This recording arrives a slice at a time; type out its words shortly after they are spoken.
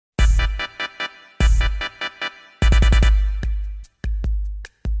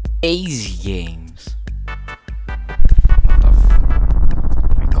Easy games. What the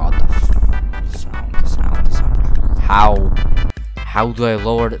my god, the sound. How do I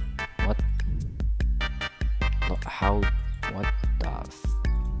lower it? What? How? What the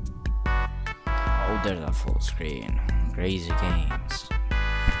oh, there's a full screen. Crazy games.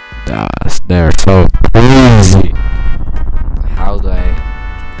 They're so crazy. How do I?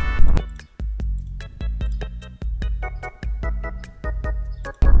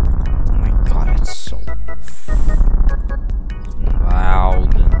 Oh my god, it's so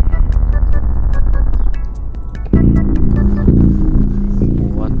loud.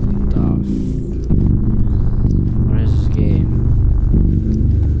 What the? What is this game?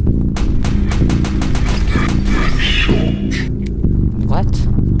 What?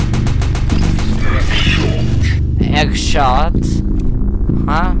 Egg shot?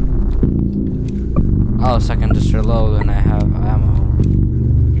 Huh? Oh, so I can just reload when I have ammo.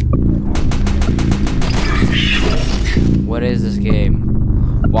 What is this game?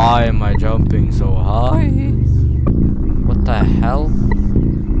 Why am I jumping so high? What the hell?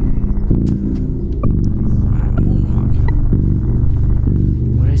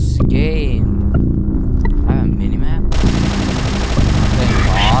 What is this game? I have a minimap? Thank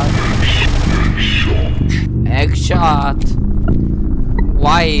God. Egg shot.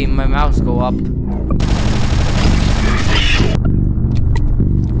 Why my mouse go up?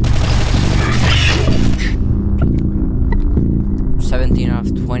 Out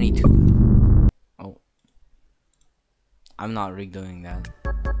of 22. Oh, I'm not redoing that.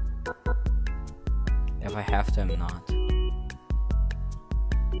 If I have to, I'm not.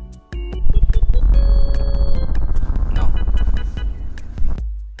 No.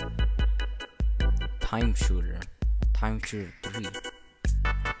 Time Shooter 3.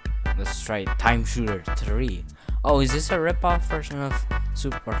 Let's try Time Shooter 3. Oh, is this a rip-off version of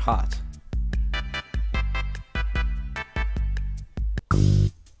Super Hot?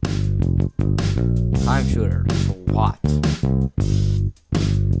 Time Shooter, so what?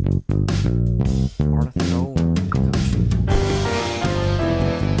 Ortho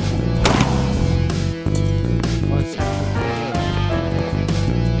what's that?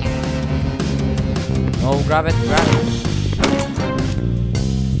 Oh, grab it.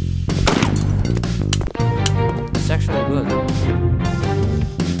 It's actually good.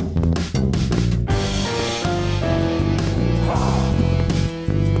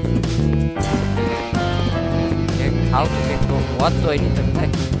 How to get go? What do I need to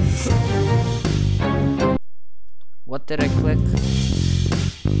click? What did I click?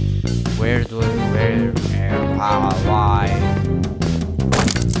 Where? Why?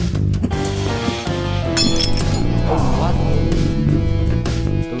 Oh, what?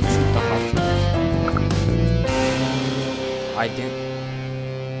 Don't shoot the hostages. I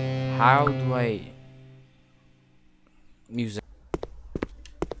didn't. How do I? Music.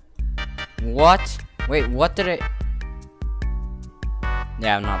 What? Wait, what did I?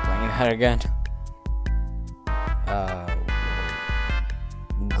 Yeah, I'm not playing that again.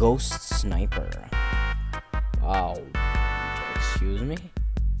 Ghost Sniper. Wow. Excuse me?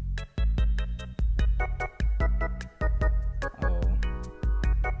 Oh.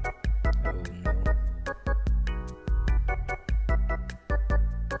 Oh no.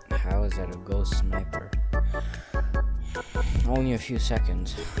 How is that a Ghost Sniper? Only a few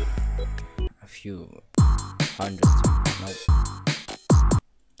seconds. A few hundreds. Nope.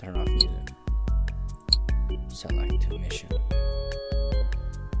 Turn off music. Select mission.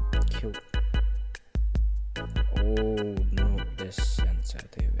 Kill. Oh no, this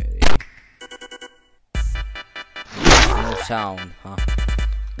sensitivity. No sound, huh?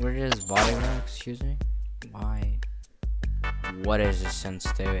 Where is body roll? Excuse me? Why? What is this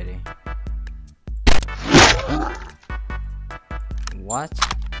sensitivity? What?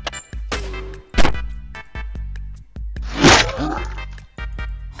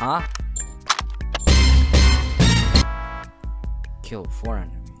 Huh? Kill 4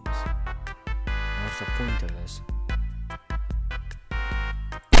 enemies. What's the point of this?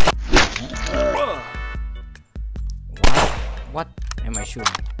 What am I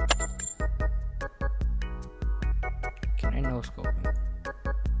shooting? Can I no scope him?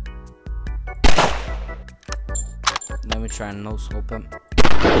 Let me try and no scope him.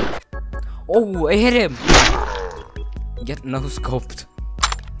 Oh, I hit him! Get no scoped.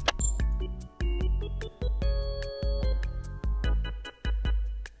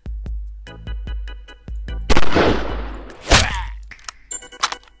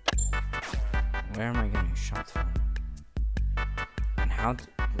 Where am I getting shot from? And how?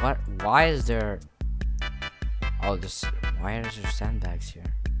 What? Why is there? Oh, this. Why is there sandbags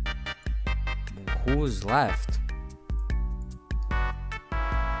here? Who's left?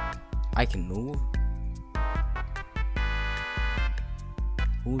 I can move.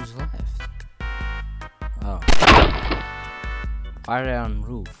 Who's left? Oh. Fire on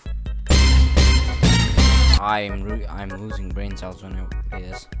roof. I'm losing brain cells when I play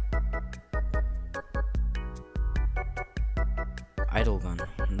this. Idle gun,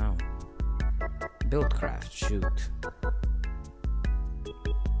 no. Buildcraft, shoot.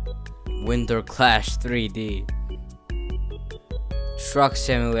 Winter Clash 3D. Truck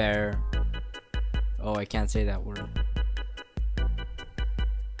Simulator. Oh, I can't say that word.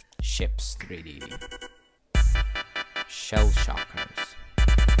 Ships 3D. Shell Shockers.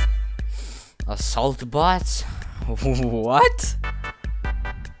 Assault bots? What?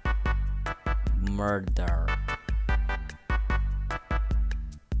 Murder.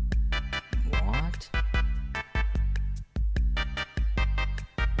 What?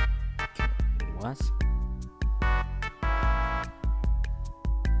 What?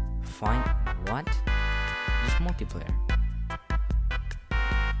 Fine. What? Just multiplayer.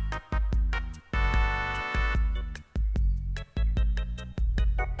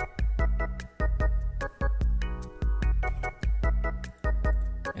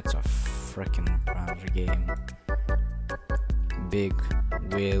 It's a freaking browser game. Big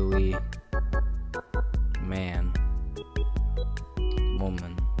Willy man.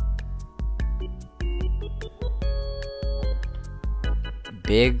 Woman.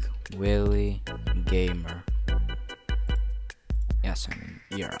 Big Willy gamer. Yes, I'm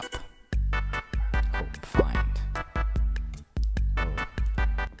in Europe. Hope find. Oh.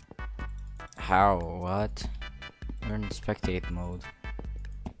 How? What? We're in spectate mode.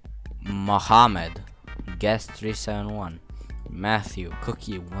 Mohammed. Guest 371. Matthew.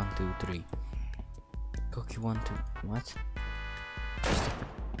 Cookie 123. Cookie 12. What?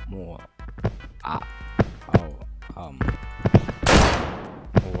 More. Ah. Oh.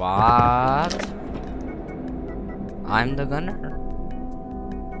 What? I'm the gunner.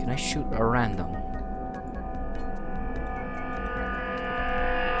 Can I shoot a random?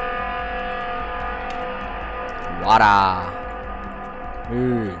 Wada.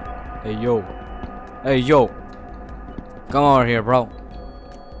 Hey yo. Hey yo. Come over here, bro.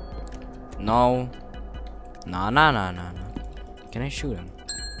 No. Nah. Can I shoot him?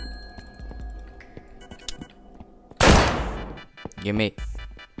 Give me.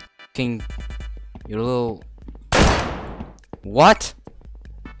 King. You little. What?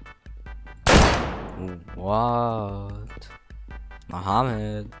 What?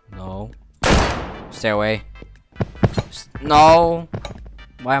 Mohammed. No. Stay away. No.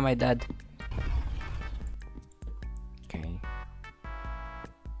 Why am I dead? Okay.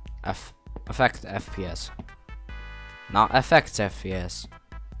 Affect FPS. Not affects FPS.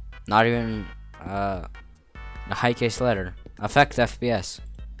 Not even a high case letter. Affect FPS.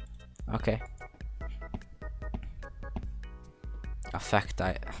 Okay. Affect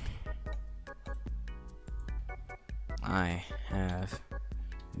I have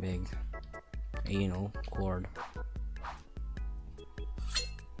big anal cord.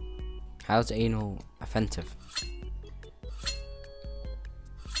 How's anal offensive?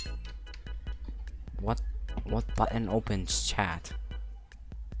 What button opens chat?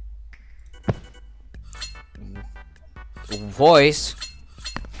 Voice?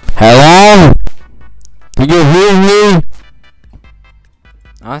 Hello? Can you hear me?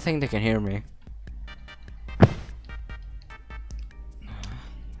 I don't think they can hear me.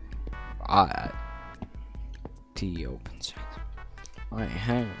 T opens chat. I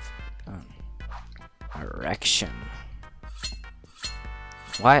have an erection.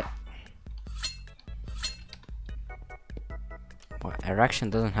 What? What? Erection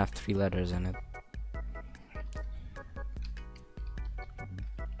doesn't have 3 letters in it.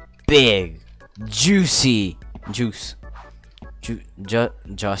 Big, juicy, juicy,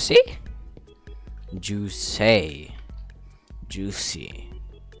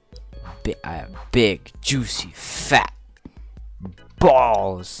 big, juicy, fat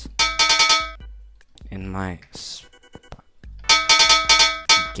balls in my spaghetti.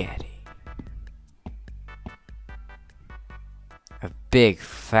 I have big,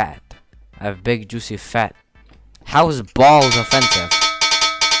 fat. I have big, juicy, fat. How is balls offensive?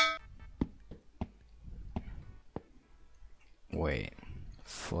 Wait,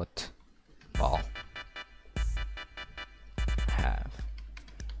 football.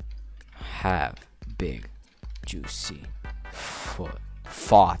 Have big, juicy, foot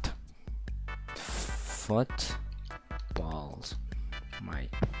balls. My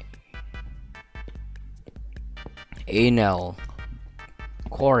anal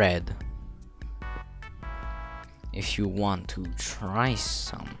cord if you want to try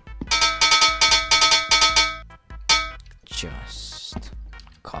some, just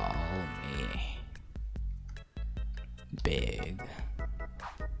call me Big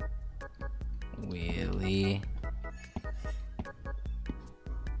Willie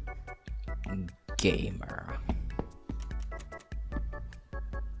Gamer.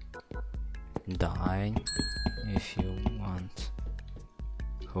 Die if you want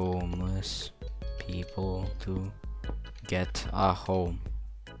homeless people to get a home.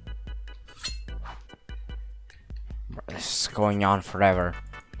 This is going on forever.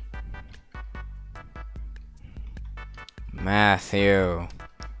 Matthew,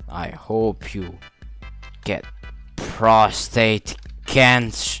 I hope you get prostate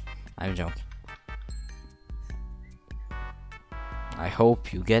cancer. I'm joking. I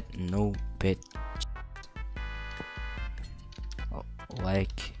hope you get no bit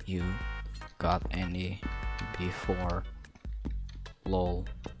like you got any before. Lol.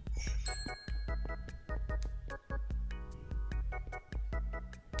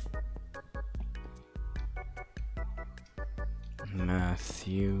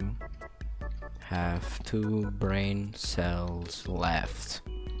 Matthew have 2 brain cells left.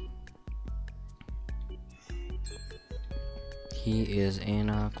 He is in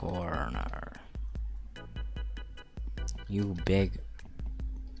a corner. You big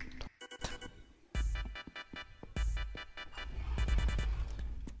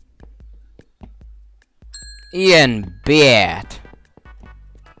Ian Beat.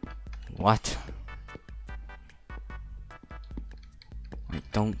 What? I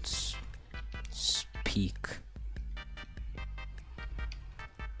don't speak.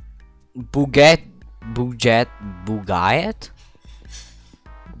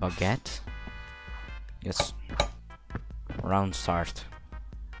 Baguette? Yes. Round start.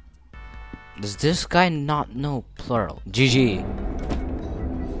 Does this guy not know plural? GG.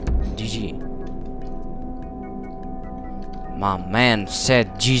 GG. My man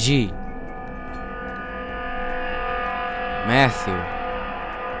said GG. Matthew,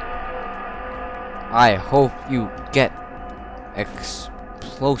 I hope you get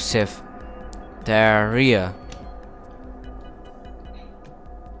explosive diarrhea.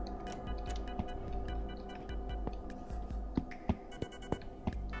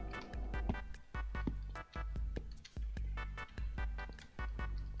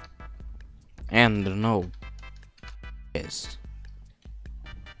 And no is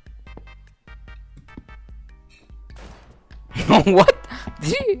what?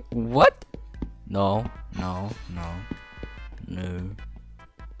 What? No.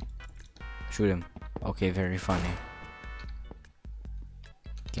 Shoot him. Okay, very funny.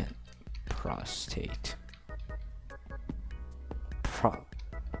 Get prostate.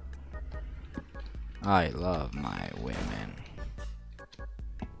 I love my women.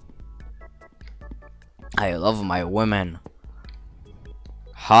 I love my women.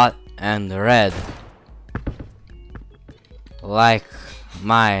 Hot and red. Like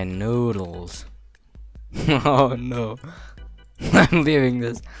my noodles. Oh no. I'm leaving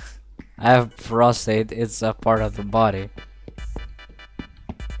this. I have prostate. It's a part of the body.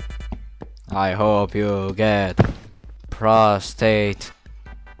 I hope you get prostate.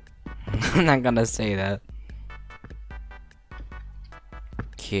 I'm not gonna say that.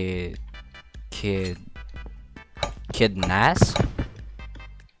 Kidnas?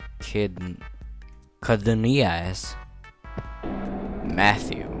 Cadenias.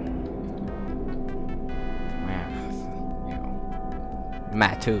 Matthew.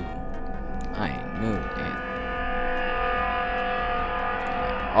 Matthew. I knew it.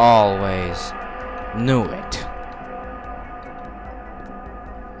 I always knew it.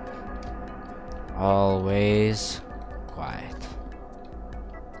 Always quiet.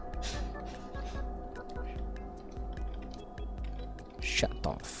 Shut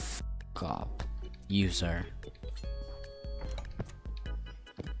the f up, user.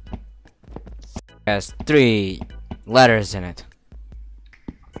 Has 3 letters in it.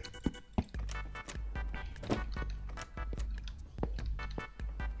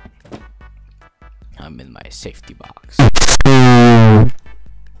 I'm in my safety box.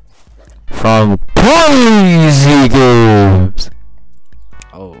 From Crazy Games.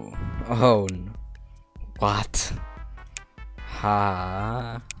 Oh no. What?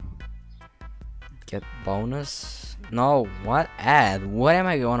 Ha. Get bonus? No, what ad? What am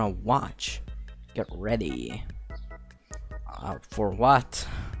I gonna watch? Get ready. For what?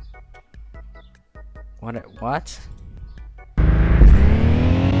 What?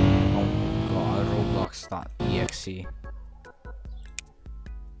 Oh god, Roblox.exe.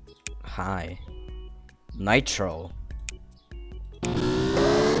 Hi. Nitro.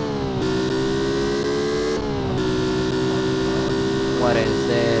 What is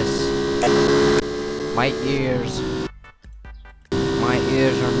this? My ears. My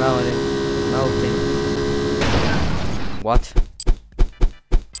ears are melting. What?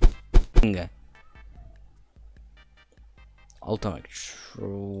 Ultimate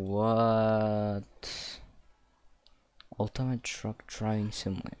what? Ultimate Truck Driving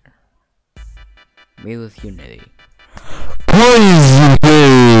Simulator. Made with Unity. Crazy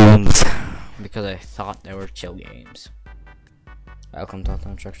games! Because I thought they were chill games. Welcome to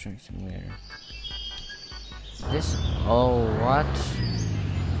Ultimate Truck Driving Simulator. This. Oh, what?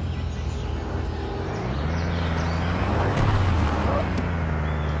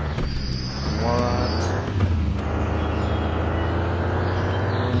 What?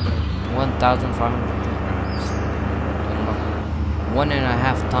 1,500 kilograms.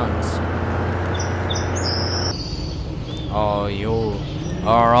 1.5 tons. Oh, you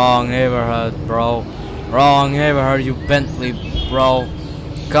are wrong neighborhood, bro. Wrong neighborhood, you Bentley, bro.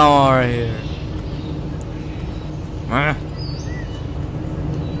 Come over here. Huh?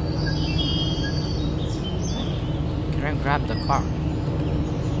 Can I grab the car?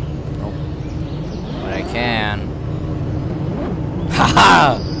 Nope. But I can.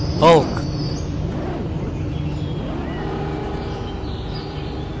 Haha! Hulk!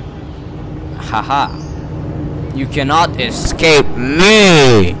 Haha! You cannot escape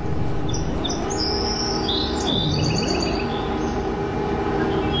me!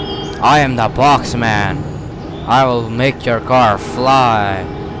 I am the box man. I will make your car fly.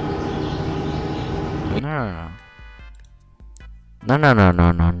 No.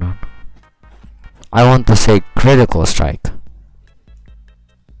 I want to say critical strike.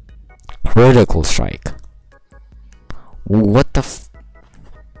 Critical strike. What the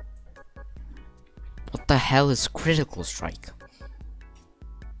what the hell is critical strike?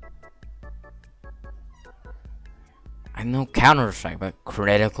 I know Counter Strike, but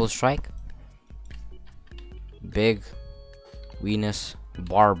critical strike? Big Venus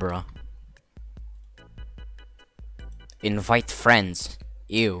Barbara. Invite friends.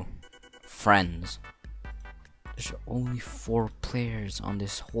 Ew. Friends. There's only 4 players on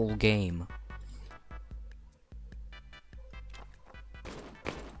this whole game.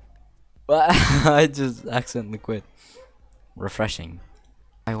 I just accidentally quit. Refreshing.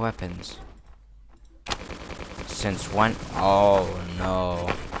 My weapons. Since when? Oh no.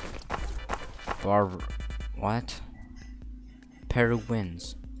 What? Peru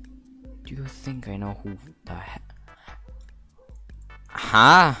wins. Do you think I know who the heck?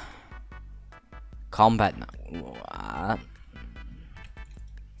 Huh? Combat now.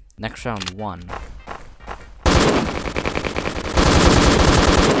 Next round 1.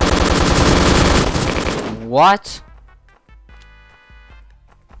 What?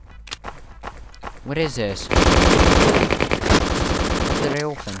 What is this? What did I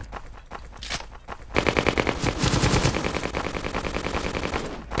open?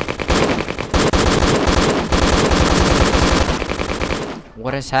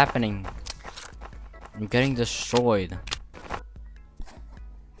 What is happening? I'm getting destroyed.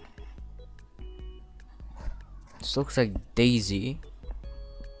 This looks like Daisy.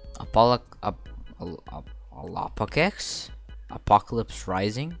 Apocalypse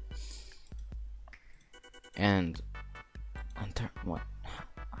Rising. And what?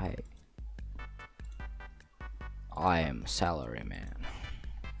 I am Salaryman.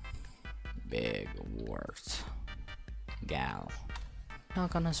 Big words. Gal. I'm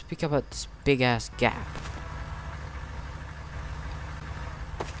not gonna speak about this big ass gap.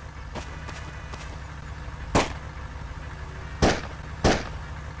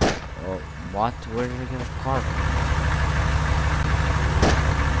 Oh, what? Where did I get a car from?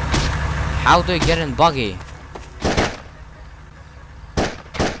 How do I get in buggy?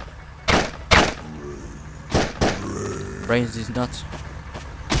 Brains these nuts.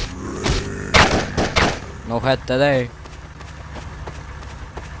 No head today.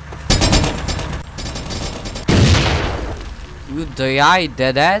 You died,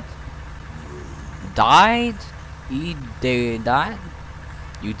 dead? Died? He died?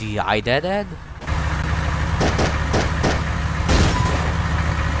 You died, dead?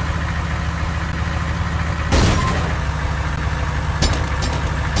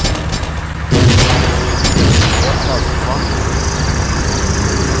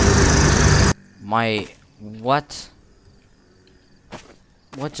 My what?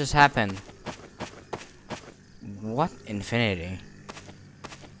 What just happened? What infinity?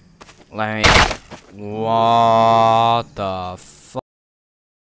 Let me. What the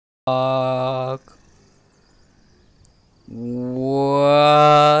fuck? Whoa.